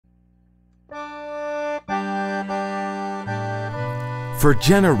For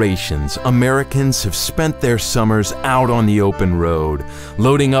generations, Americans have spent their summers out on the open road,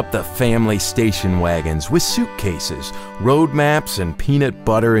 loading up the family station wagons with suitcases, road maps, and peanut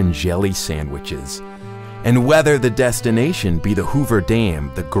butter and jelly sandwiches. And whether the destination be the Hoover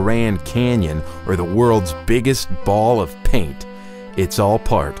Dam, the Grand Canyon, or the world's biggest ball of paint, it's all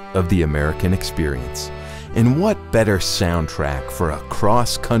part of the American experience. And what better soundtrack for a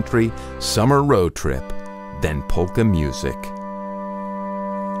cross-country summer road trip than polka music?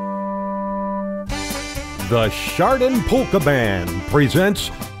 The Chardon Polka Band presents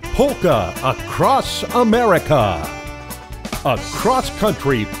Polka Across America, a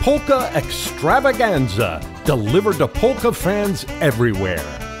cross-country polka extravaganza delivered to polka fans everywhere.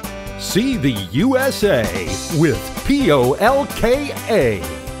 See the USA with Polka.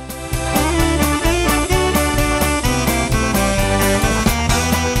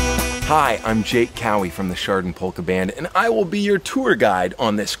 Hi, I'm Jake Cowie from the Chardon Polka Band, and I will be your tour guide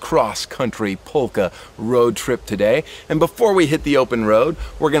on this cross-country polka road trip today. And before we hit the open road,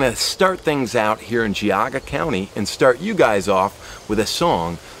 we're going to start things out here in Geauga County and start you guys off with a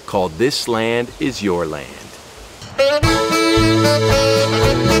song called This Land Is Your Land.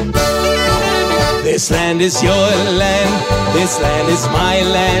 This land is your land, this land is my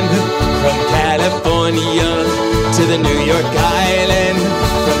land. From California to the New York Island,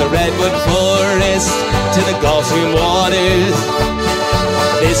 from the Redwood Forest to the Gulf Stream waters,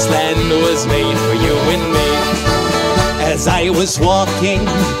 this land was made for you and me. As I was walking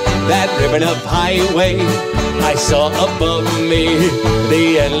that ribbon of highway, I saw above me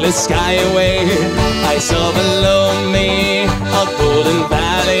the endless skyway. I saw below me a golden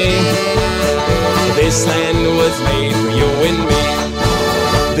valley. This land was made for you and me.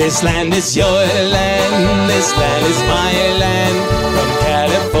 This land is your land, this land is my land. From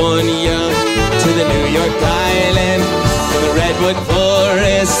California to the New York Island, from the Redwood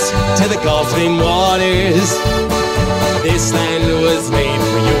Forest to the Gulf Stream waters, this land was made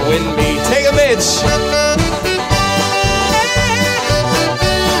for you and me. Take a bitch!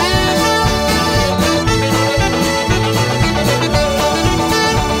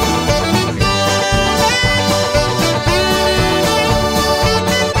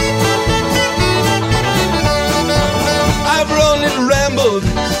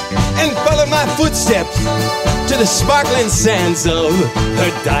 And followed my footsteps to the sparkling sands of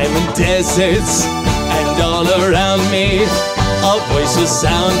her diamond deserts. And all around me a voice was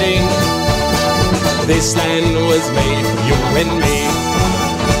sounding, this land was made for you and me.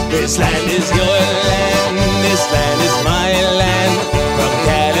 This land is your land, this land is my land. From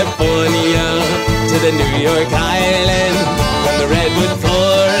California to the New York Island, from the Redwood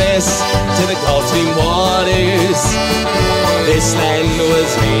Forest to the Gulf Stream waters, this land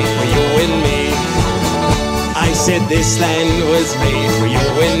was made for you and me. I said this land was made for you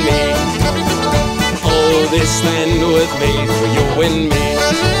and me. Oh, this land was made for you and me.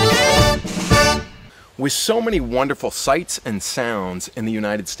 With so many wonderful sights and sounds in the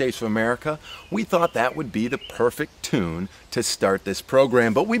United States of America, we thought that would be the perfect tune to start this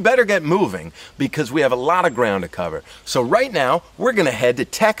program. But we better get moving because we have a lot of ground to cover. So right now, we're going to head to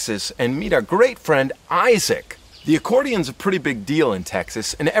Texas and meet our great friend Isaac. The accordion's a pretty big deal in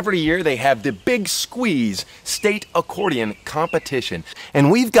Texas, and every year they have the Big Squeeze State Accordion Competition.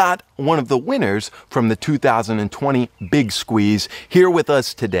 And we've got one of the winners from the 2020 Big Squeeze here with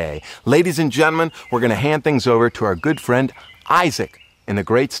us today. Ladies and gentlemen, we're going to hand things over to our good friend Isaac in the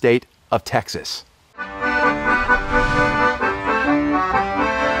great state of Texas.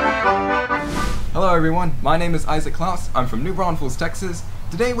 Hello everyone, my name is Isaac Klaus. I'm from New Braunfels, Texas.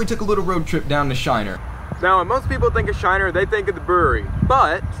 Today we took a little road trip down to Shiner. Now, when most people think of Shiner, they think of the brewery,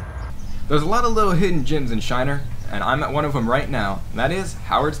 but there's a lot of little hidden gems in Shiner, and I'm at one of them right now, and that is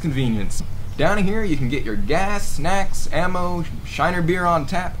Howard's Convenience. Down here you can get your gas, snacks, ammo, Shiner beer on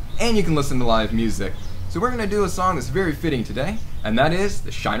tap, and you can listen to live music. So we're going to do a song that's very fitting today, and that is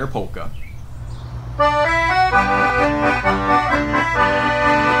the Shiner Polka.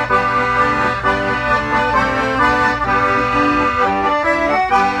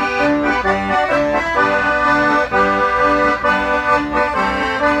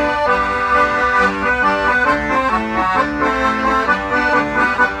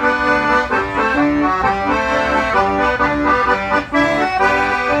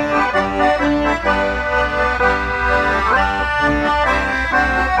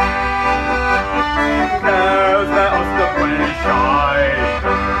 come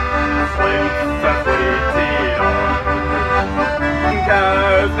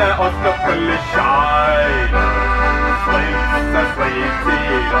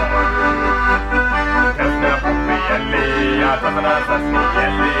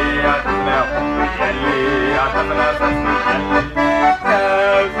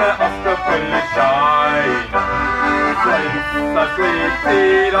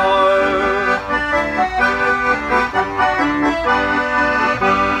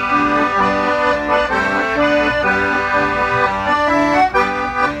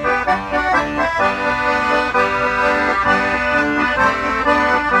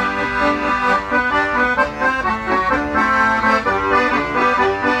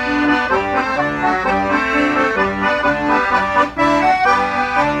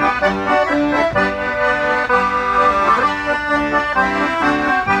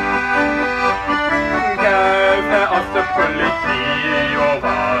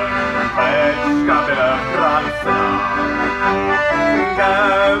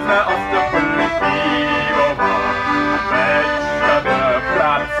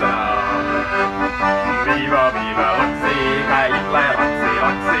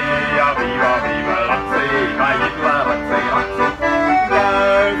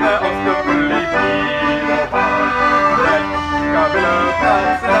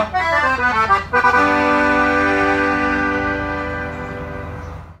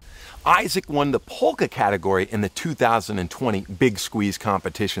Isaac won the polka category in the 2020 Big Squeeze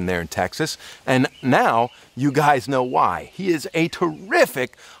competition there in Texas, and now you guys know why. He is a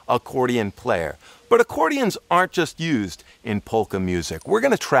terrific accordion player. But accordions aren't just used in polka music. We're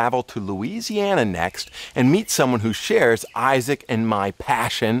going to travel to Louisiana next and meet someone who shares Isaac and my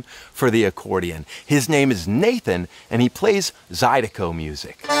passion for the accordion. His name is Nathan, and he plays Zydeco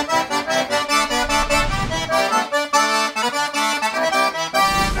music.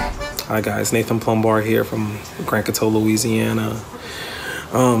 Hi guys, Nathan Plumbar here from Grand Coteau, Louisiana.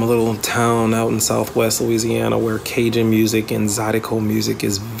 A little town out in southwest Louisiana where Cajun music and Zydeco music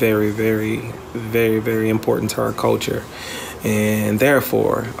is very, very important to our culture. And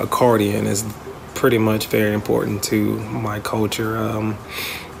therefore, accordion is pretty much very important to my culture. I've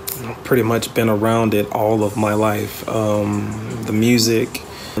pretty much been around it all of my life. The music,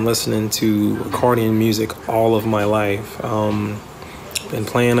 and listening to accordion music all of my life. Been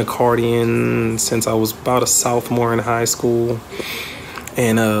playing accordion since I was about a sophomore in high school,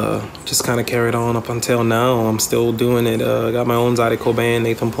 and just kind of carried on up until now. I'm still doing it. Got my own Zydeco band,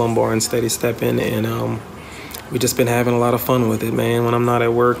 Nathan Plumbar and Steady Steppin', and we just been having a lot of fun with it, man. When I'm not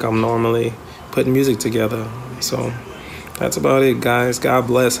at work, I'm normally putting music together. So that's about it, guys. God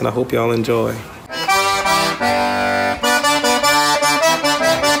bless, and I hope y'all enjoy.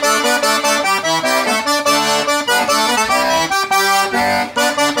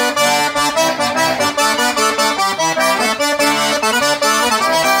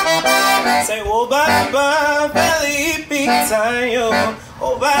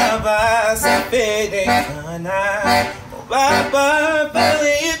 Oh baba sa pede kana, oh baba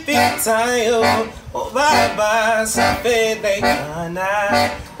balipitayo, oh baba sa pede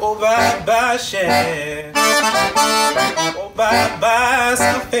kana, oh baba she, oh baba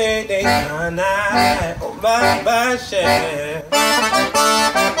sa pede kana, oh baba she,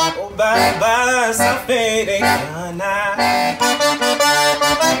 oh baba sa pede kana.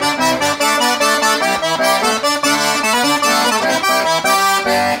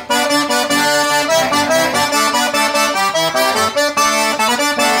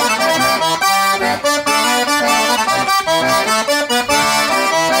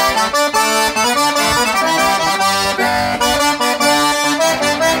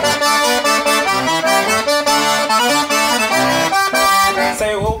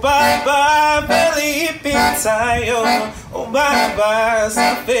 Oh baba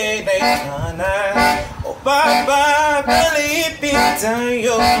sa pede kana, oh baba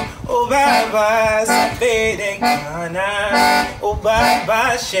balipitayo, oh baba sa pede kana, oh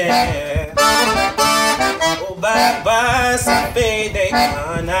baba she, oh baba sa pede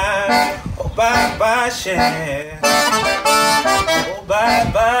kana, oh baba she, oh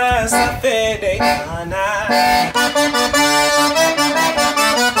baba sa pede kana.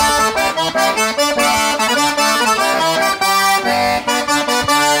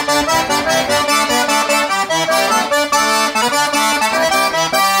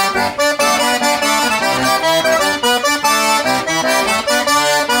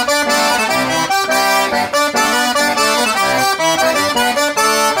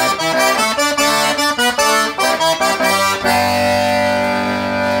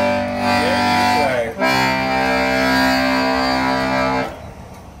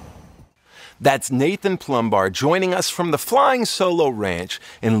 That's Nathan Plumbar joining us from the Flying Solo Ranch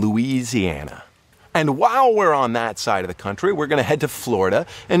in Louisiana. And while we're on that side of the country, we're going to head to Florida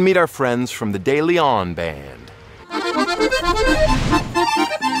and meet our friends from the De Leon Band.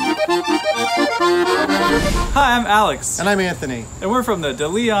 Hi, I'm Alex. And I'm Anthony. And we're from the De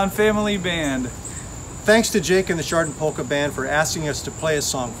Leon Family Band. Thanks to Jake and the Chardon Polka Band for asking us to play a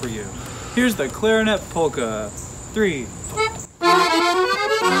song for you. Here's the clarinet polka. 3.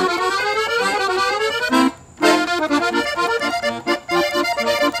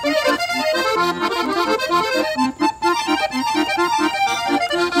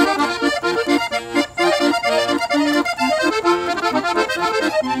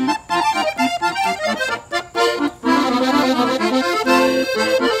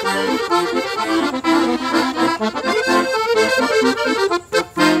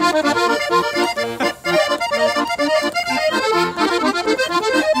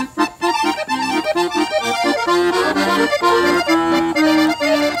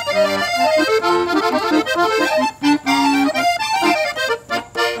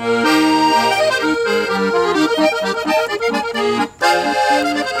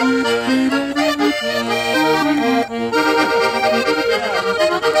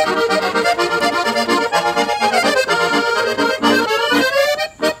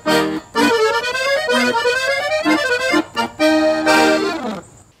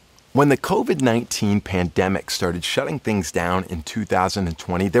 When the COVID-19 pandemic started shutting things down in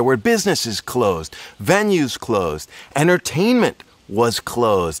 2020, there were businesses closed, venues closed, entertainment was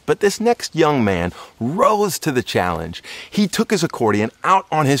closed. But this next young man rose to the challenge. He took his accordion out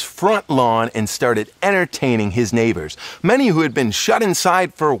on his front lawn and started entertaining his neighbors, many who had been shut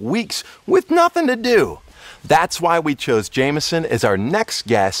inside for weeks with nothing to do. That's why we chose Jameson as our next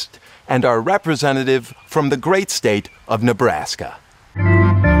guest and our representative from the great state of Nebraska.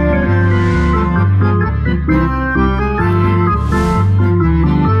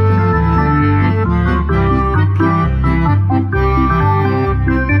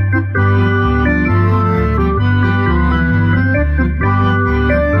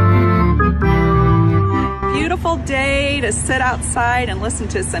 Beautiful day to sit outside and listen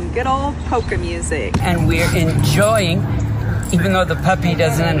to some good old polka music. And we're enjoying, even though the puppy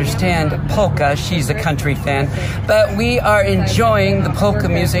doesn't understand polka, she's a country fan, but we are enjoying the polka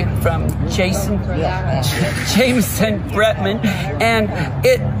music from Jameson Bretman, and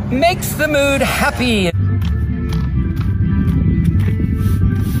it makes the mood happy.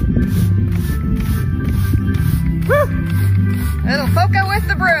 Woo! Little polka with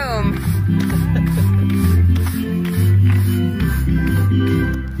the broom.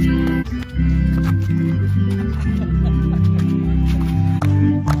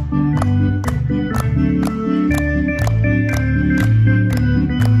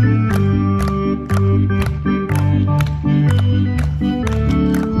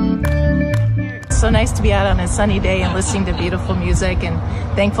 So nice to be out on a sunny day and listening to beautiful music, and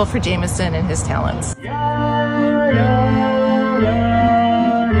thankful for Jameson and his talents.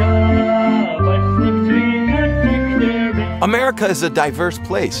 America is a diverse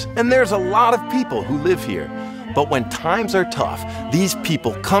place, and there's a lot of people who live here. But when times are tough, these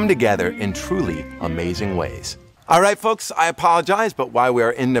people come together in truly amazing ways. All right, folks, I apologize, but while we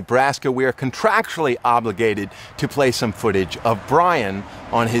are in Nebraska, we are contractually obligated to play some footage of Brian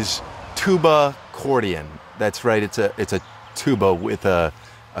on his tuba accordion. That's right, it's a tuba with a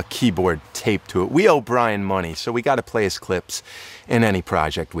keyboard taped to it. We owe Brian money, so we got to play his clips in any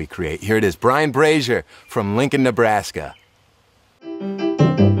project we create. Here it is, Brian Brazier from Lincoln, Nebraska.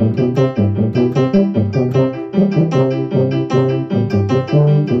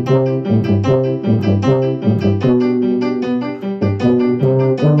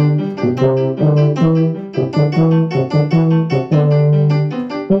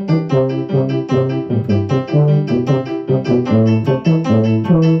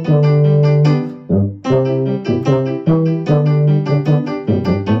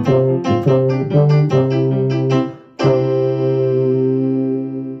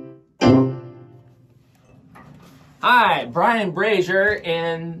 Hi, Brian Brazier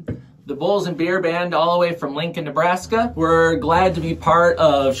and the Bulls and Beer Band all the way from Lincoln, Nebraska. We're glad to be part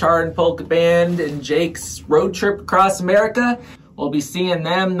of Chardon Polka Band and Jake's road trip across America. We'll be seeing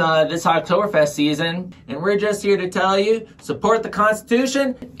them this Oktoberfest season, and we're just here to tell you, support the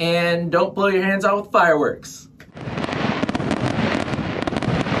Constitution and don't blow your hands out with fireworks.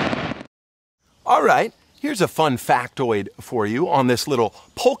 All right. Here's a fun factoid for you on this little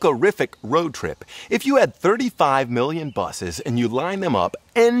polka-rific road trip. If you had 35 million buses and you line them up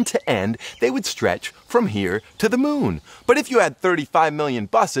end to end, they would stretch from here to the moon. But if you had 35 million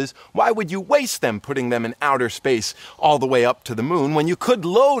buses, why would you waste them putting them in outer space all the way up to the moon when you could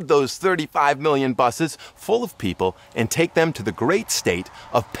load those 35 million buses full of people and take them to the great state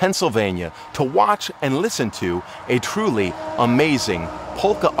of Pennsylvania to watch and listen to a truly amazing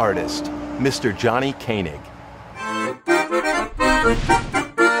polka artist, Mr. Johnny Koenig.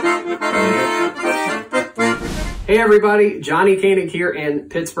 Hey everybody, Johnny Koenig here in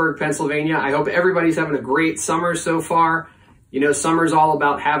Pittsburgh, Pennsylvania. I hope everybody's having a great summer so far. You know, summer's all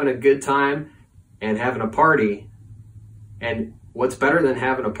about having a good time and having a party. And what's better than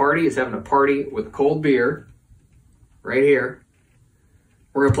having a party is having a party with cold beer right here.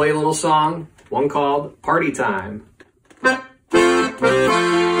 We're gonna play a little song, one called Party Time.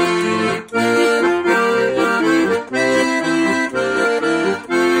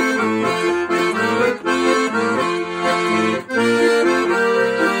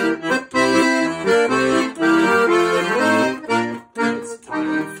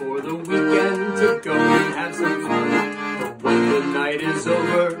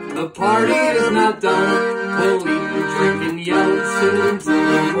 The party is not done. We'll eat and drink and yell and sing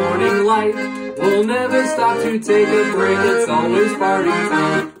until the morning light. We'll never stop to take a break. It's always party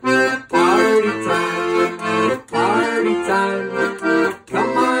time. Party time. Party time.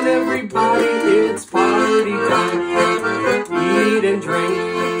 Come on everybody, it's party time. Eat and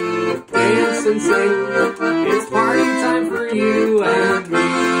drink, dance and sing. It's party time for you and me.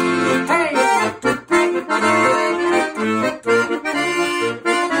 Hey!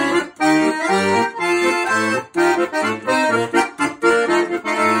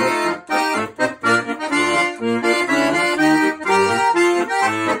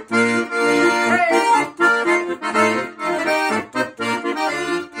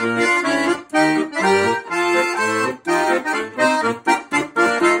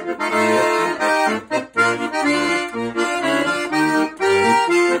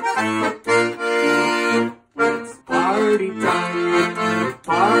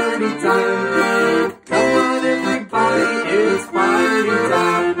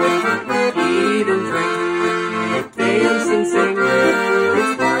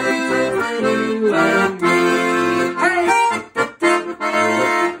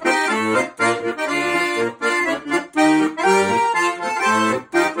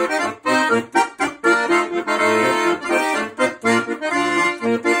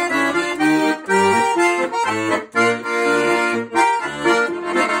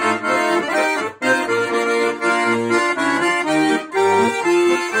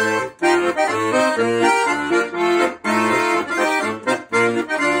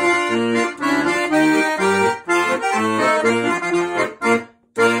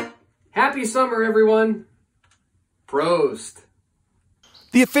 Happy summer, everyone. Prost.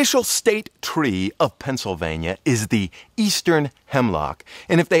 The official state tree of Pennsylvania is the eastern hemlock.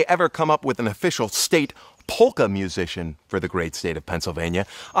 And if they ever come up with an official state polka musician for the great state of Pennsylvania,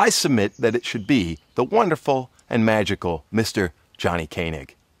 I submit that it should be the wonderful and magical Mr. Johnny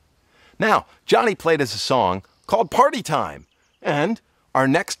Koenig. Now, Johnny played us a song called Party Time. And our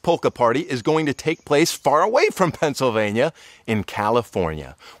next polka party is going to take place far away from Pennsylvania in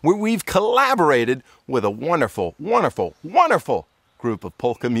California, where we've collaborated with a wonderful, wonderful, wonderful group of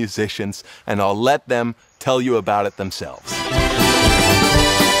polka musicians, and I'll let them tell you about it themselves.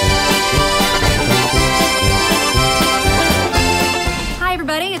 Hi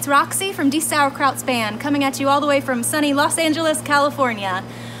everybody, it's Roxy from Die Sauerkraut's band, coming at you all the way from sunny Los Angeles, California.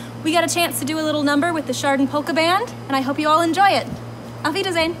 We got a chance to do a little number with the Chardon Polka Band, and I hope you all enjoy it. Auf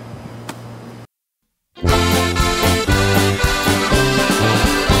Wiedersehen.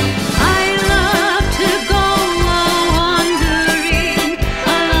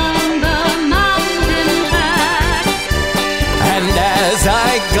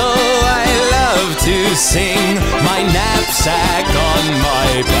 Sing my knapsack on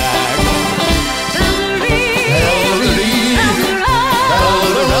my back.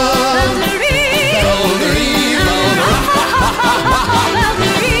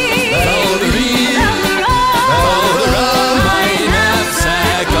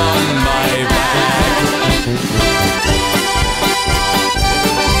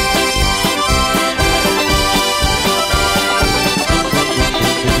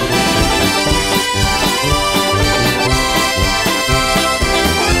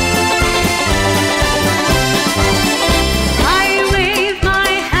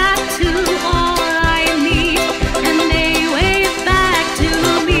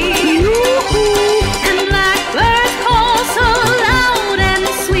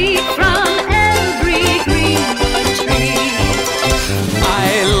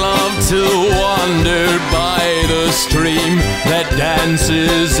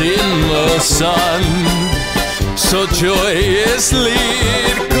 Dances in the sun, so joyously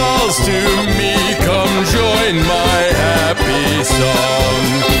it calls to me, come join my happy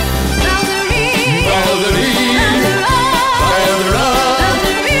song. My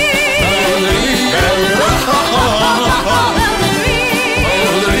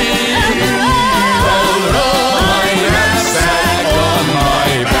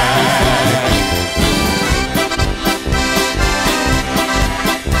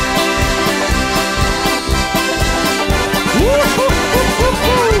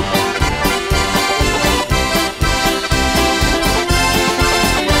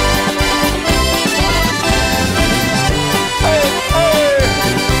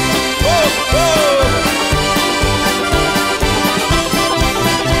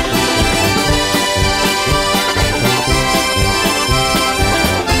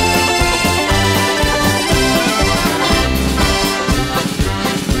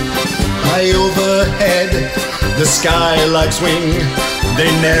high overhead, the skylarks wing,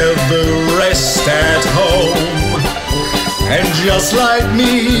 they never rest at home. And just like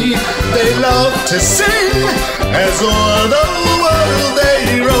me, they love to sing as o'er the world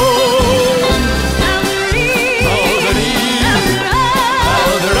they roam.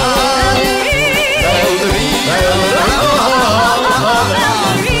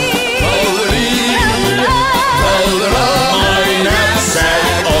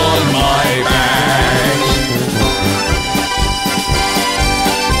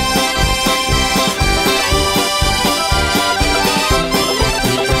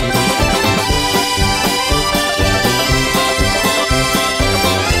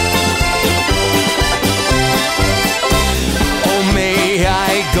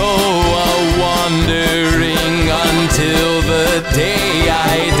 Day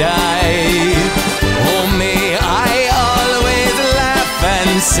I die. Oh, may I always laugh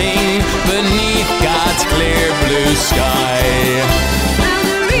and sing beneath God's clear blue sky.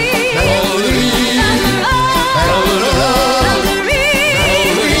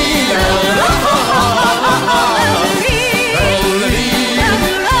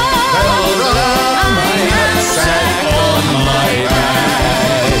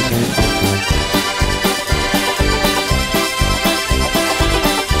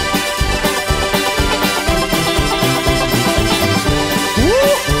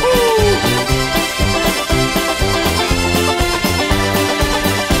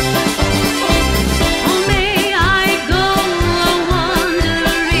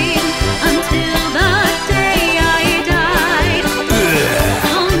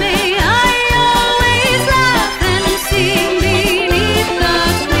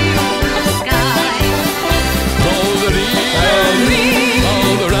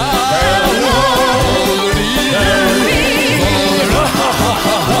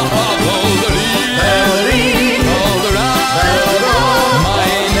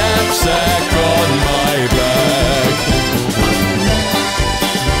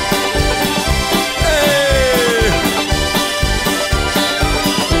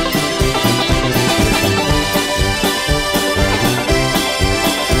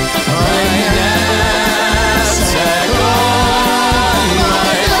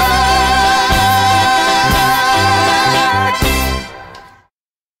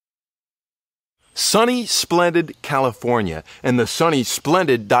 Sunny, splendid California and the Sunny,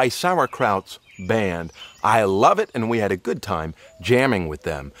 splendid Die Sauerkraut's band. I love it, and we had a good time jamming with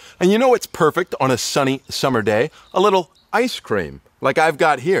them. And you know what's perfect on a sunny summer day? A little ice cream, like I've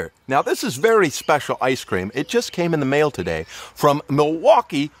got here. Now, this is very special ice cream. It just came in the mail today from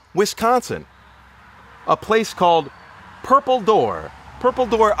Milwaukee, Wisconsin. A place called Purple Door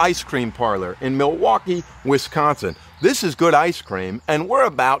Ice Cream Parlor in Milwaukee, Wisconsin. This is good ice cream, and we're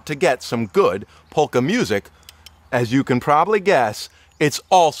about to get some good polka music. As you can probably guess, it's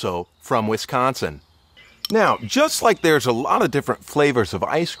also from Wisconsin. Now, just like there's a lot of different flavors of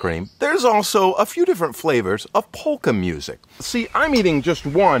ice cream, there's also a few different flavors of polka music. See, I'm eating just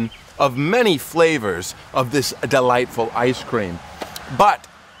one of many flavors of this delightful ice cream. But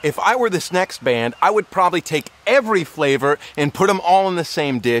if I were this next band, I would probably take every flavor and put them all in the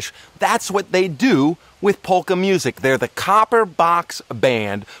same dish. That's what they do with polka music. They're the Copper Box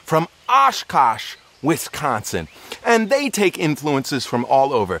Band from Oshkosh, Wisconsin. And they take influences from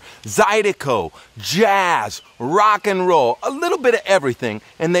all over. Zydeco, jazz, rock and roll, a little bit of everything.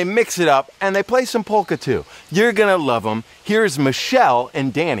 And they mix it up, and they play some polka too. You're gonna love them. Here's Michelle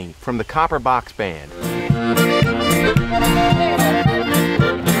and Danny from the Copper Box Band.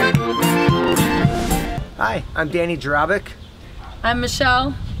 Hi, I'm Danny Jarabik. I'm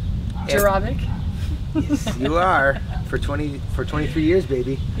Michelle Jarabik. Yes, you are. For 23 years,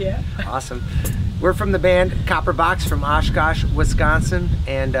 baby. Yeah. Awesome. We're from the band Copper Box from Oshkosh, Wisconsin,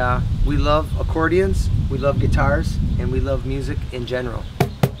 and we love accordions, we love guitars, and we love music in general.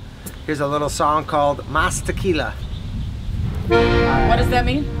 Here's a little song called Mas Tequila. What does that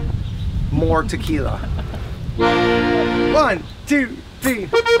mean? More tequila. 1, 2, 3.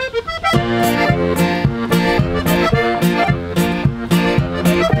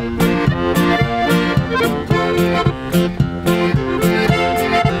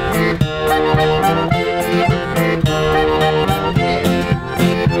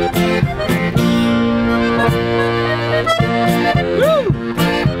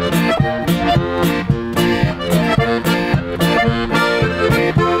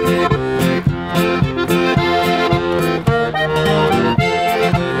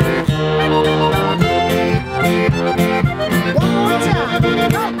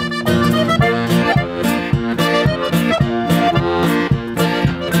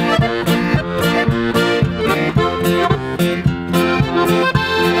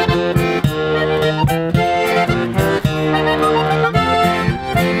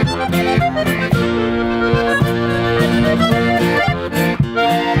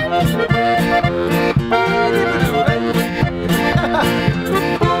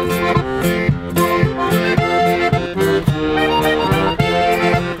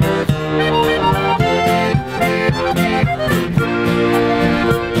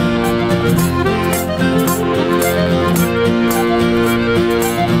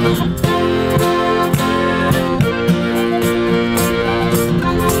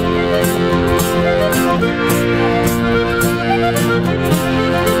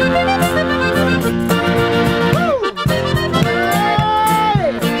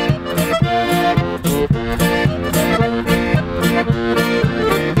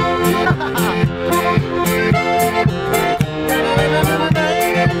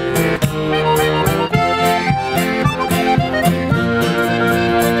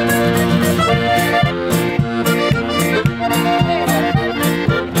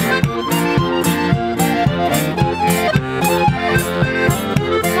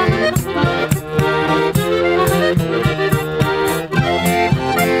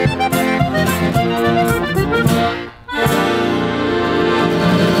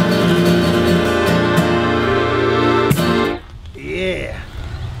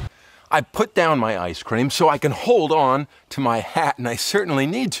 I put down my ice cream so I can hold on to my hat, and I certainly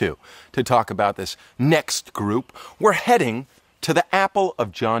need to talk about this next group. We're heading to the apple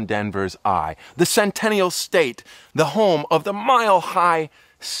of John Denver's eye, the Centennial State, the home of the mile-high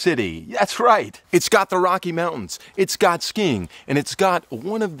city. That's right. It's got the Rocky Mountains, it's got skiing, and it's got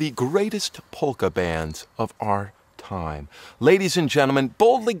one of the greatest polka bands of our time. Ladies and gentlemen,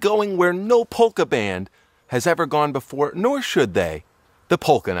 boldly going where no polka band has ever gone before, nor should they, the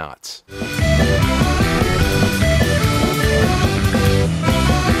Polka Knots.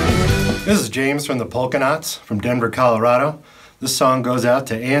 This is James from the Polka Knots from Denver, Colorado. This song goes out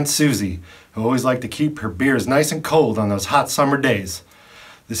to Aunt Susie, who always liked to keep her beers nice and cold on those hot summer days.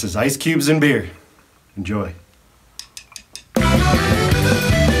 This is Ice Cubes and Beer. Enjoy.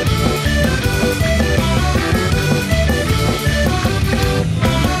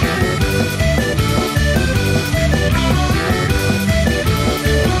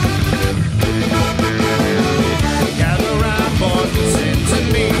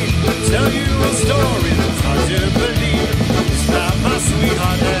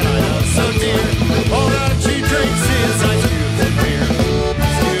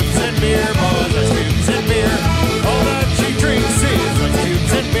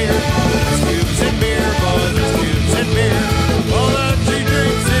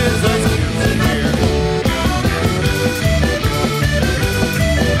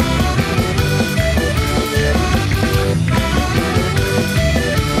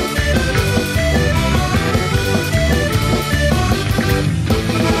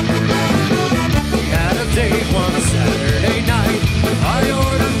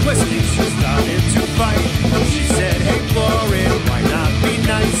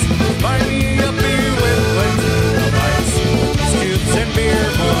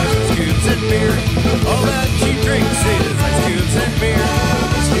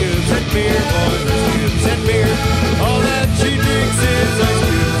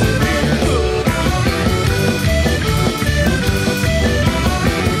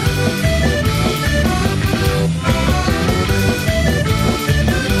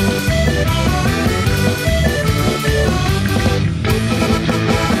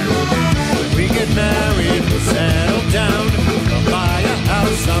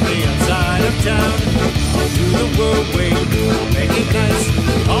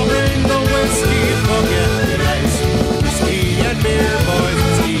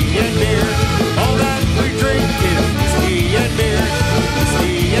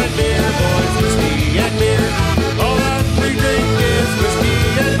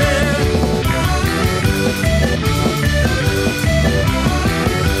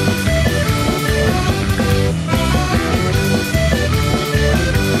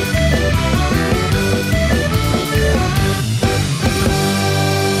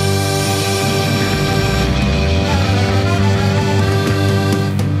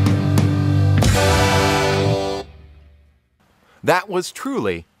 That was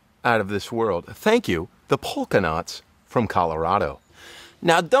truly out of this world. Thank you, the Polka Knots from Colorado.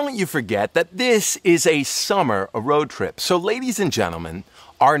 Now, don't you forget that this is a summer road trip. So, ladies and gentlemen,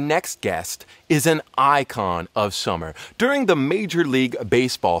 our next guest is an icon of summer. During the Major League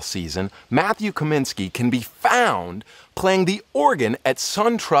Baseball season, Matthew Kaminsky can be found playing the organ at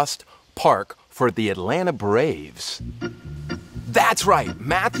SunTrust Park for the Atlanta Braves. That's right,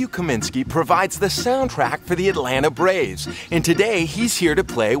 Matthew Kaminsky provides the soundtrack for the Atlanta Braves, and today he's here to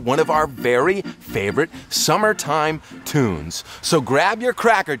play one of our very favorite summertime tunes. So grab your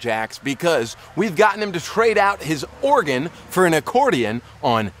Cracker Jacks because we've gotten him to trade out his organ for an accordion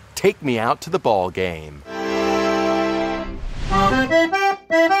on Take Me Out to the Ball Game.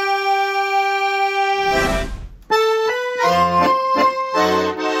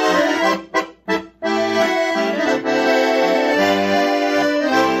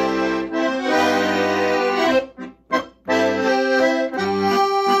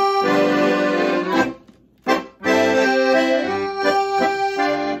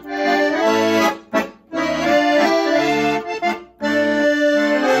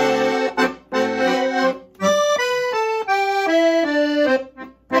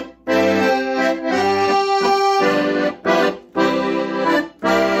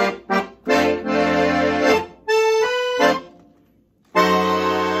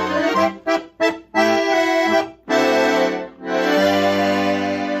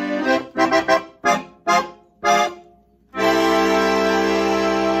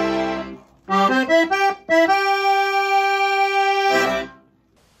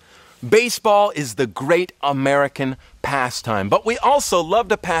 Baseball is the great American pastime, but we also love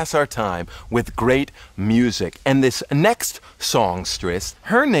to pass our time with great music. And this next songstress,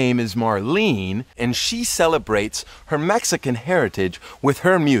 her name is Marlene, and she celebrates her Mexican heritage with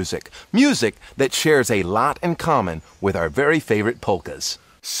her music. Music that shares a lot in common with our very favorite polkas.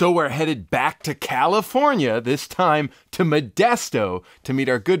 So we're headed back to California, this time to Modesto, to meet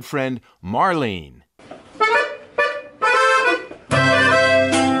our good friend Marlene.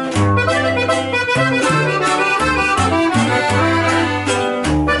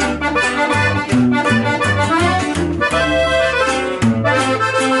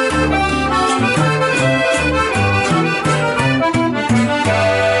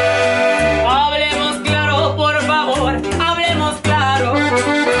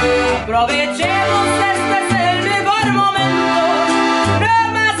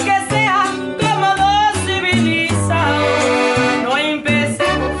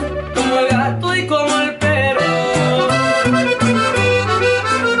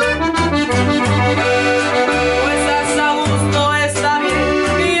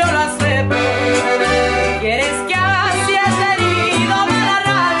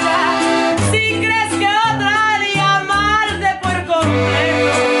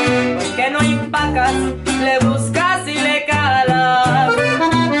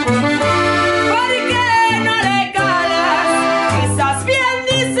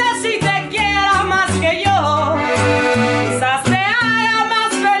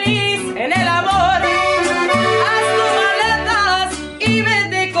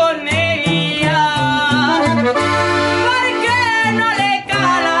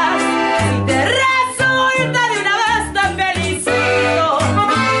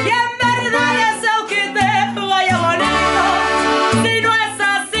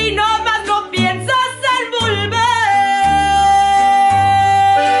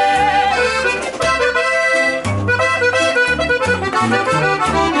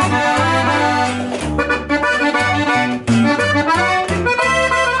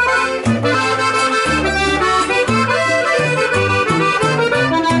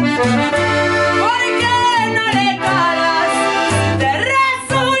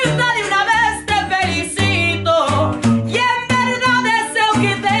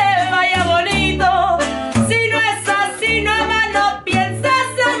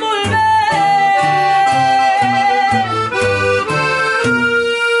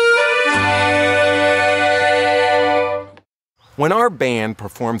 When our band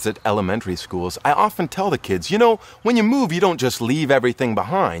performs at elementary schools, I often tell the kids, you know, when you move, you don't just leave everything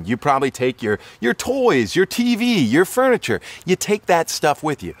behind. You probably take your toys, your TV, your furniture. You take that stuff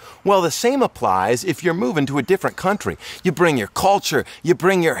with you. Well, the same applies if you're moving to a different country. You bring your culture, you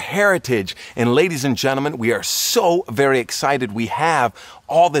bring your heritage. And ladies and gentlemen, we are so very excited we have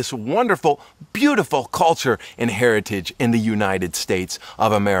all this wonderful, beautiful culture and heritage in the United States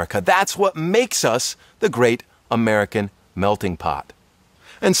of America. That's what makes us the great American melting pot.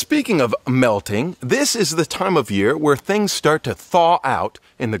 And speaking of melting, this is the time of year where things start to thaw out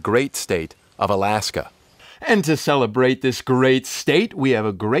in the great state of Alaska. And to celebrate this great state, we have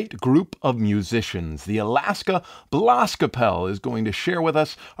a great group of musicians. The Alaska Bloskapel is going to share with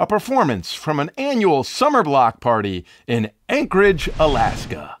us a performance from an annual summer block party in Anchorage,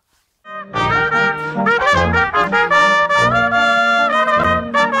 Alaska.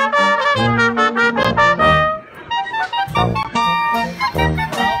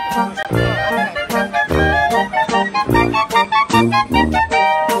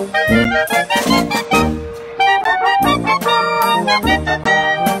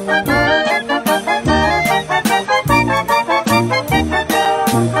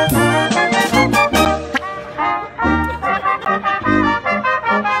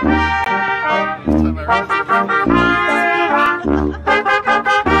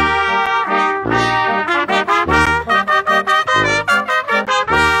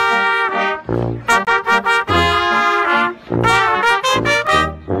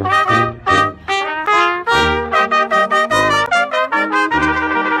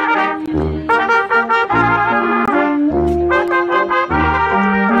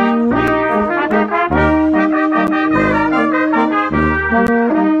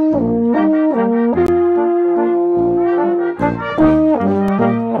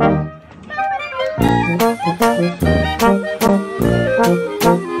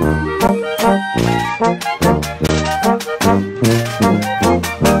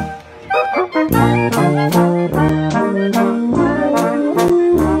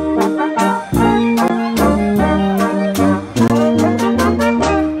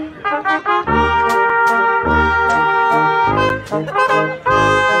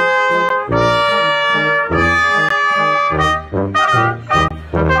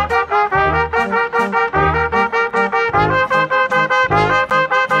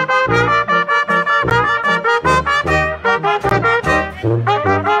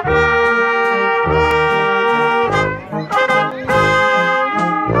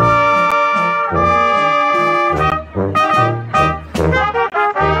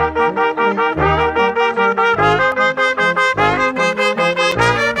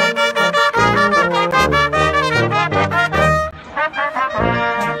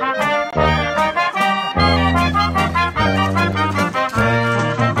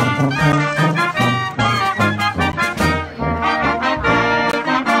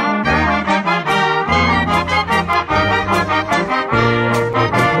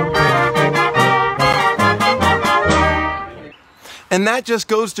 And that just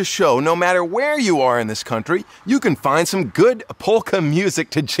goes to show, no matter where you are in this country, you can find some good polka music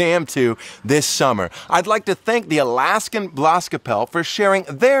to jam to this summer. I'd like to thank the Alaskan Blaskapel for sharing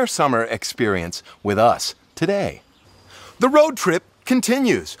their summer experience with us today. The road trip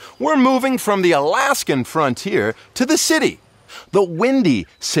continues. We're moving from the Alaskan frontier to the city. The Windy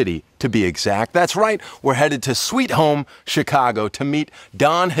City, to be exact. That's right, we're headed to Sweet Home, Chicago, to meet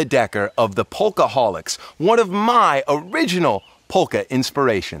Don Hedecker of the Polkaholics, one of my original polka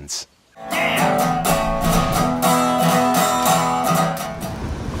inspirations.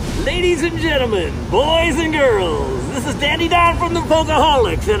 Ladies and gentlemen, boys and girls, this is Danny Don from the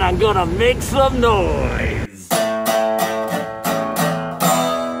Polkaholics, and I'm gonna make some noise.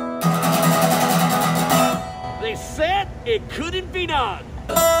 They said it couldn't be done.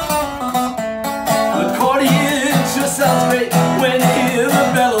 Accordion sure sounds great when you hear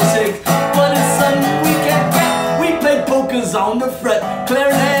the bellows shake, but it's something we can't get. We play polkas on the fret.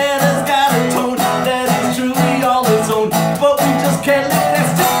 Clarinet has got a tone that is truly all its own, but we just can't let that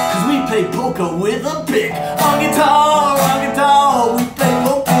stick, cause we play polka with a pick. On guitar, we play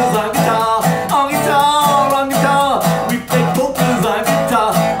polkas on guitar. On guitar, we play polkas on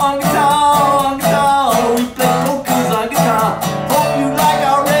guitar. On guitar, we play polkas on guitar. Hope you like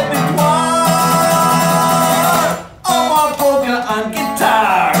our repertoire of our polka on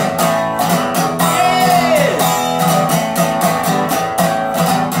guitar.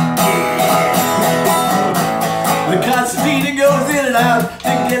 The concertina goes in and out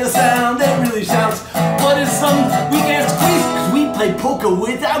to get a sound that really shouts, but it's something we can't squeeze, cause we play polka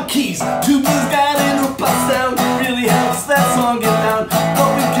without keys. Tuba's got an upa sound, really helps that song get down,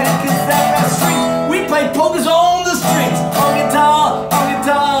 but we can't get that right string. We play polkas on the strings. On guitar,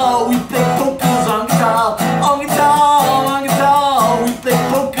 we play polkas on guitar. On guitar, we play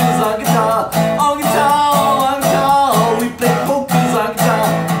polkas on guitar. On guitar, we play polkas on guitar.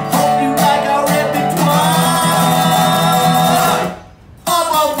 Hope you like our repertoire of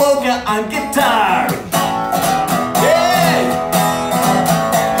our polka on guitar.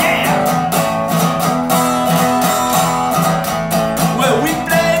 Well, we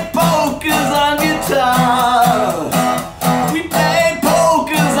play polkas on guitar. We play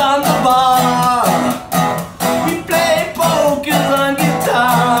polkas on the bar. We play polkas on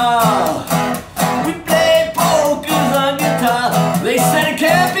guitar. We play polkas on guitar. They said it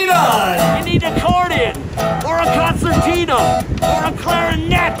can't be done. You need an accordion, or a concertina, or a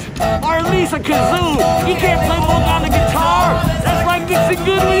clarinet, or at least a kazoo. You can't play polka on the guitar. That's like mixing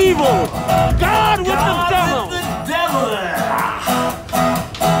good with evil. God with the devil.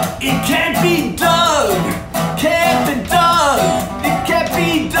 It can't be done. Can't be done. It can't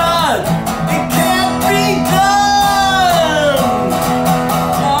be done. It can't be done.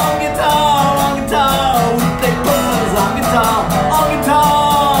 On guitar, we play polkas on guitar. On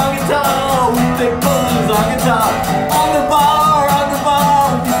guitar, we play polkas on guitar. On the bar,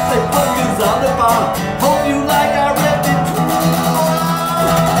 we play polkas on the bar. Hope you like our repertoire.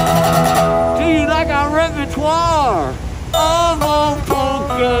 Do you like our repertoire of all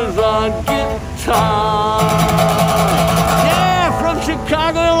polkas on guitar? Yeah, from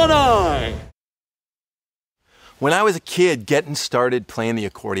Chicago, Illinois. When I was a kid getting started playing the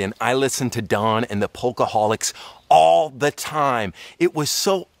accordion, I listened to Don and the Polkaholics all the time. It was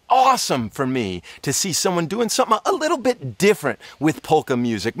so awesome for me to see someone doing something a little bit different with polka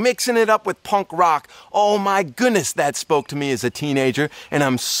music, mixing it up with punk rock. Oh my goodness, that spoke to me as a teenager, and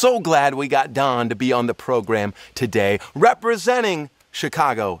I'm so glad we got Don to be on the program today, representing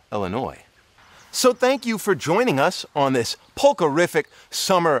Chicago, Illinois. So thank you for joining us on this polka-rific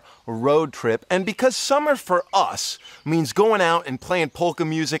summer road trip. And because summer for us means going out and playing polka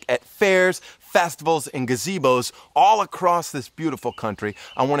music at fairs, festivals, and gazebos all across this beautiful country,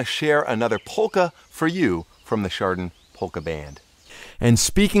 I want to share another polka for you from the Chardon Polka Band. And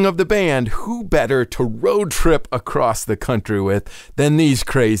speaking of the band, who better to road trip across the country with than these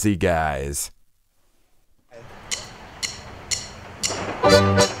crazy guys?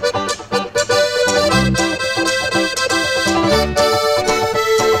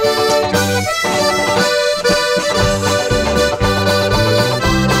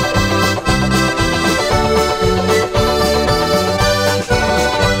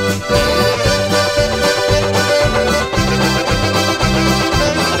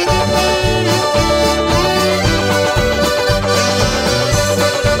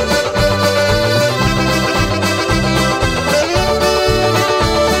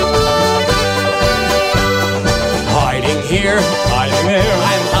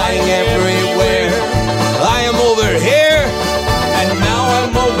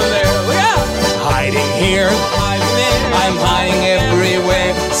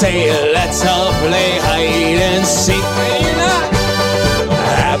 say let's all play hide and seek.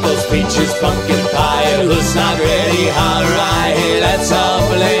 Apples, peaches, pumpkin pie, who's not ready? Alright, let's all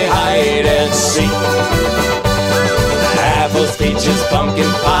play hide and seek. Apples, peaches,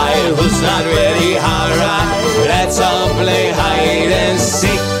 pumpkin pie, who's not ready? Alright, let's all play hide and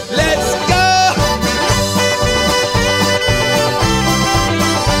seek. Let's go!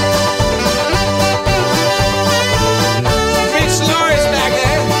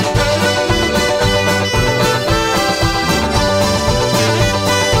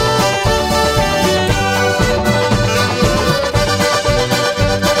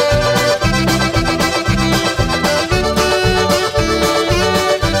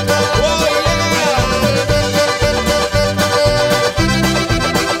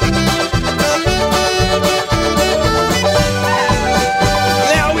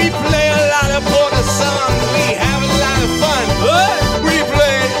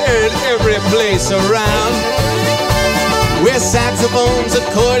 Around with saxophones,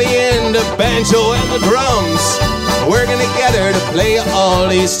 accordion, the banjo and the drums, working together to play all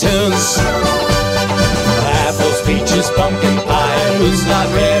these tunes. Apples, peaches, pumpkin pie, who's not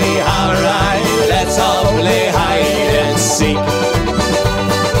ready? Alright, let's all play hide and seek.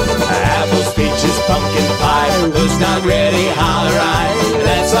 Apples, peaches, pumpkin pie, who's not ready? Alright,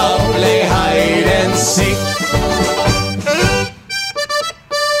 let's all play hide and seek.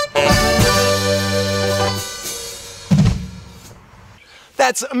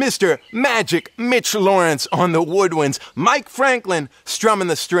 That's Mr. Magic Mitch Lawrence on the woodwinds, Mike Franklin strumming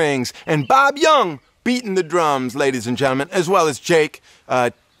the strings, and Bob Young beating the drums, ladies and gentlemen, as well as Jake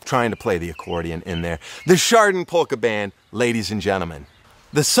trying to play the accordion in there. The Chardon Polka Band, ladies and gentlemen.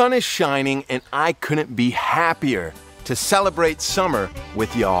 The sun is shining, and I couldn't be happier to celebrate summer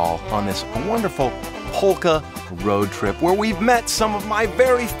with y'all on this wonderful polka road trip where we've met some of my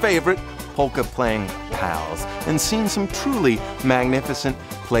very favorite polka playing pals and seen some truly magnificent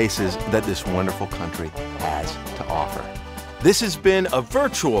places that this wonderful country has to offer. This has been a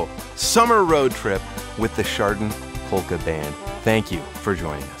virtual summer road trip with the Chardon Polka Band. Thank you for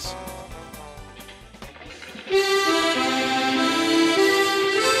joining us.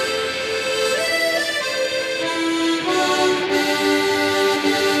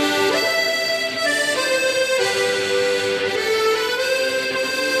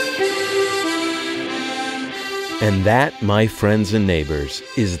 And that, my friends and neighbors,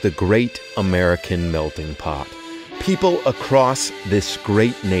 is the great American melting pot. People across this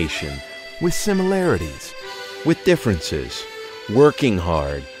great nation with similarities, with differences, working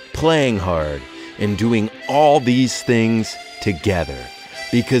hard, playing hard, and doing all these things together.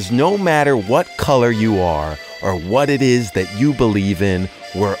 Because no matter what color you are or what it is that you believe in,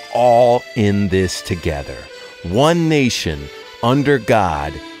 we're all in this together. One nation, under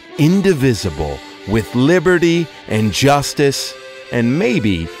God, indivisible, with liberty and justice, and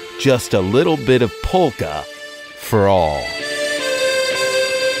maybe just a little bit of polka for all.